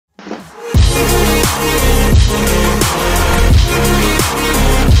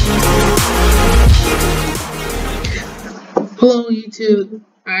YouTube.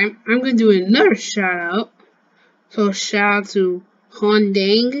 I'm gonna do another shout out. So shout out to Hon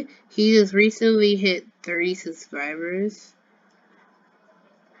Dang. He just recently hit 30 subscribers.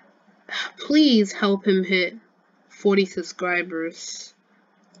 Please help him hit 40 subscribers.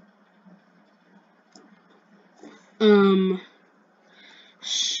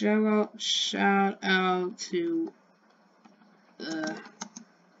 Shout out to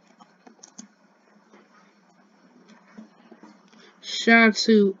shout out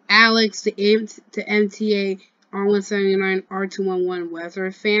to Alex, the MTA R179 R211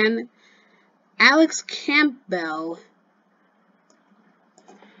 weather fan. AlexCampbell,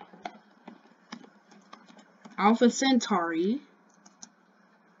 Alpha Centauri,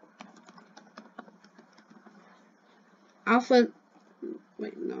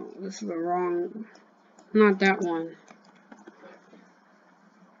 wait, no, this is the wrong, not that one.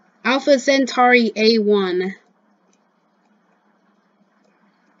 Alpha Centauri A1.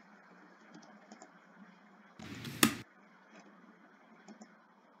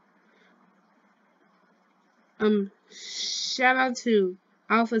 Shout out to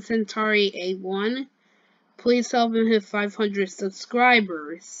Alpha Centauri A1. Please help him hit 500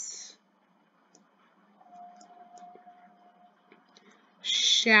 subscribers.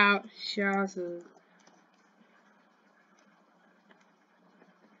 Shout out to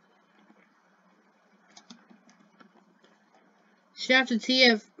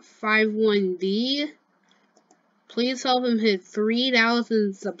TF51D. Please help him hit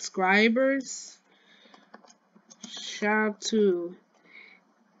 3,000 subscribers. Shout out to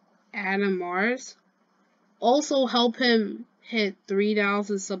Adam Mars. Also help him hit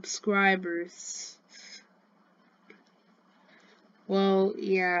 3,000 subscribers. Well,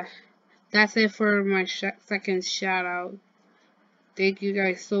 yeah. That's it for my second shout out. Thank you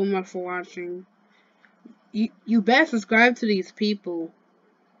guys so much for watching. You better subscribe to these people.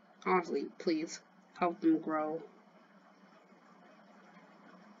 Honestly, please help them grow.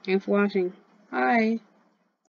 Thanks for watching. Bye.